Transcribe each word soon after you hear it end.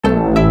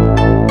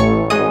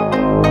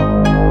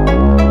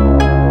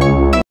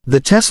The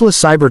Tesla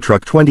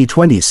Cybertruck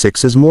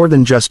 2026 is more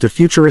than just a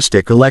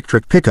futuristic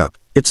electric pickup,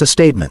 it's a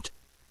statement.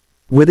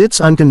 With its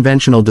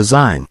unconventional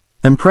design,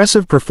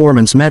 impressive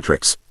performance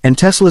metrics, and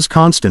Tesla's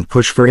constant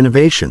push for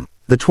innovation,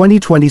 the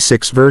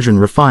 2026 version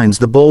refines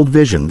the bold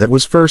vision that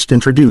was first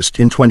introduced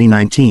in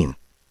 2019.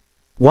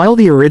 While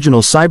the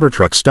original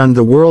Cybertruck stunned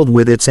the world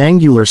with its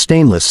angular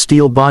stainless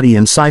steel body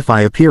and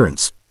sci-fi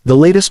appearance, the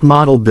latest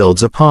model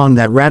builds upon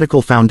that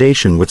radical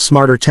foundation with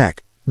smarter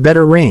tech,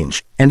 better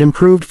range, and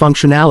improved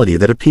functionality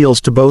that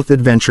appeals to both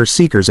adventure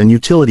seekers and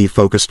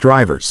utility-focused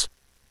drivers.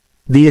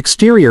 The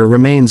exterior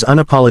remains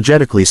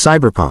unapologetically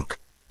cyberpunk.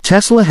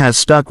 Tesla has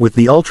stuck with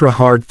the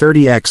ultra-hard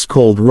 30x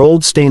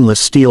cold-rolled stainless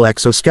steel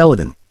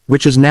exoskeleton,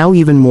 which is now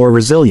even more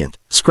resilient,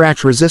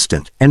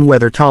 scratch-resistant, and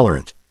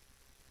weather-tolerant.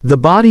 The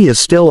body is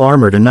still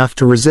armored enough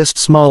to resist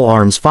small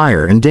arms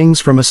fire and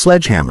dings from a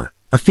sledgehammer,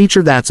 a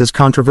feature that's as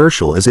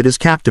controversial as it is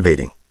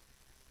captivating.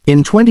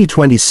 In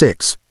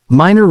 2026,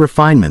 minor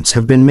refinements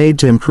have been made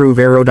to improve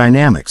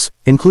aerodynamics,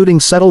 including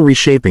subtle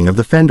reshaping of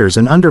the fenders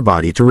and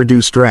underbody to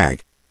reduce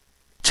drag.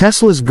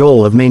 Tesla's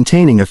goal of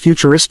maintaining a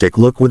futuristic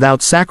look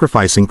without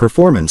sacrificing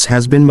performance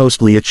has been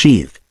mostly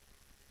achieved.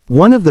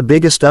 One of the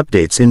biggest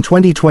updates in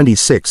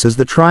 2026 is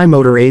the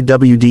tri-motor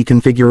AWD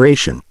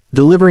configuration,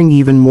 delivering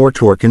even more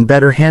torque and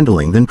better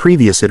handling than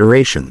previous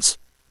iterations.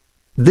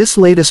 This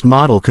latest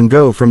model can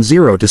go from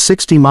 0 to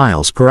 60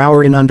 miles per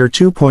hour in under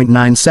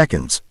 2.9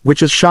 seconds,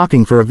 which is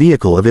shocking for a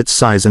vehicle of its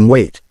size and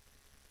weight.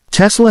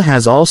 Tesla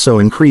has also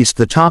increased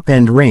the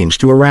top-end range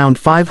to around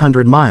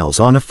 500 miles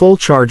on a full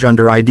charge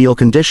under ideal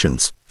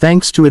conditions,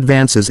 thanks to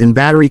advances in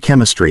battery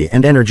chemistry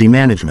and energy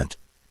management.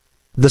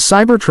 The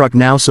Cybertruck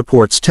now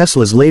supports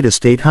Tesla's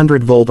latest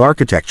 800-volt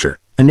architecture,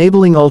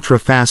 enabling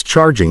ultra-fast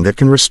charging that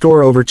can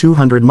restore over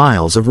 200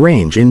 miles of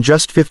range in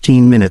just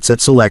 15 minutes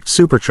at select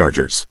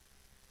superchargers.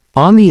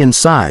 On the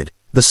inside,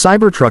 the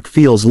Cybertruck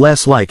feels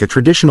less like a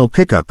traditional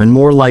pickup and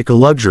more like a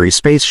luxury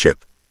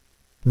spaceship.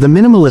 The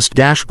minimalist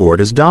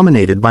dashboard is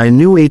dominated by a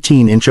new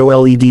 18-inch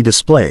OLED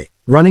display,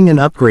 running an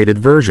upgraded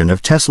version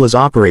of Tesla's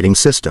operating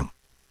system.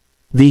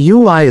 The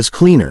UI is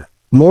cleaner,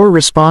 more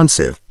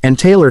responsive, and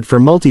tailored for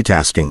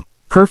multitasking,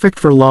 perfect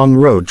for long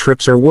road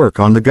trips or work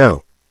on the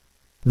go.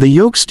 The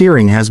yoke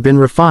steering has been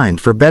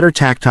refined for better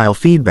tactile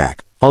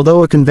feedback,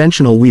 although a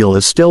conventional wheel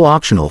is still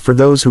optional for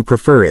those who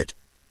prefer it.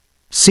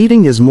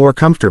 Seating is more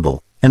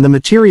comfortable, and the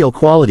material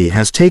quality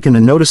has taken a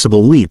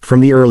noticeable leap from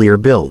the earlier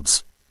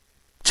builds.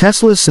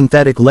 Tesla's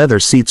synthetic leather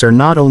seats are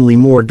not only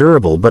more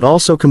durable but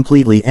also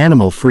completely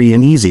animal-free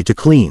and easy to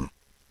clean.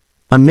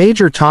 A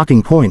major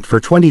talking point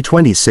for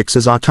 2026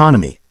 is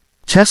autonomy.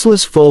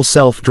 Tesla's full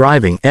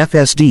self-driving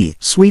FSD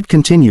suite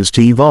continues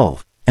to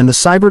evolve, and the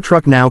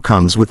Cybertruck now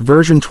comes with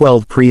version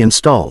 12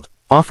 pre-installed,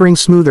 offering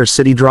smoother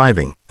city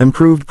driving,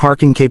 improved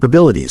parking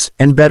capabilities,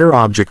 and better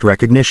object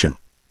recognition.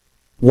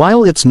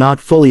 While it's not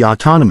fully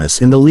autonomous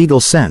in the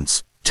legal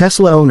sense,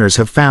 Tesla owners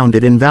have found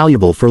it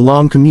invaluable for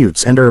long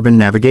commutes and urban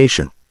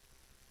navigation.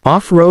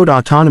 Off-road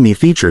autonomy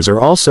features are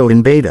also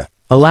in beta,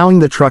 allowing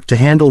the truck to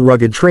handle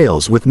rugged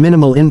trails with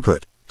minimal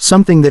input,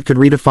 something that could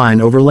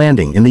redefine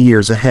overlanding in the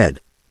years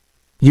ahead.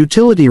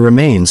 Utility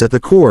remains at the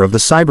core of the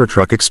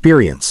Cybertruck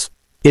experience.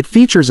 It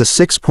features a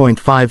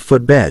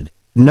 6.5-foot bed,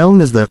 known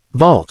as the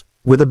Vault,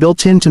 with a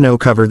built-in tonneau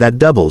cover that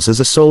doubles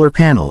as a solar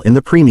panel in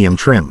the premium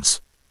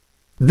trims.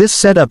 This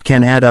setup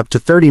can add up to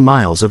 30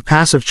 miles of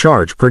passive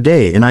charge per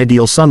day in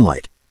ideal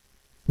sunlight.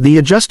 The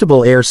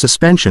adjustable air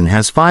suspension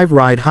has 5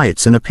 ride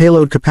heights and a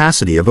payload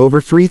capacity of over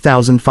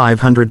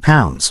 3,500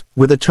 pounds,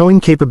 with a towing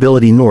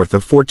capability north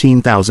of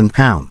 14,000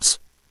 pounds.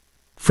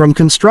 From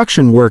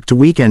construction work to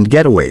weekend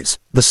getaways,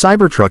 the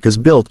Cybertruck is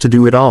built to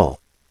do it all.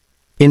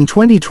 In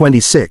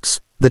 2026,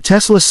 the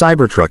Tesla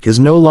Cybertruck is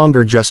no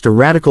longer just a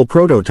radical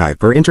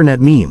prototype or internet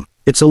meme,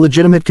 it's a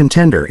legitimate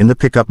contender in the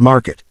pickup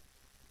market.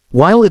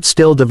 While it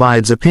still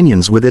divides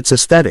opinions with its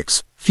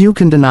aesthetics, few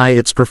can deny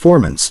its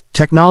performance,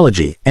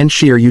 technology, and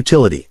sheer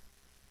utility.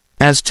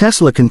 As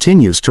Tesla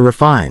continues to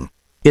refine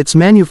its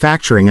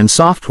manufacturing and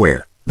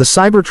software, the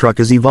Cybertruck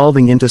is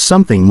evolving into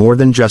something more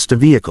than just a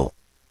vehicle.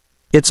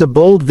 It's a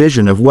bold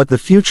vision of what the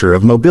future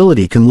of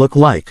mobility can look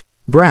like: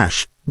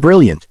 brash,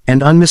 brilliant,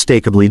 and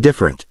unmistakably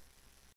different.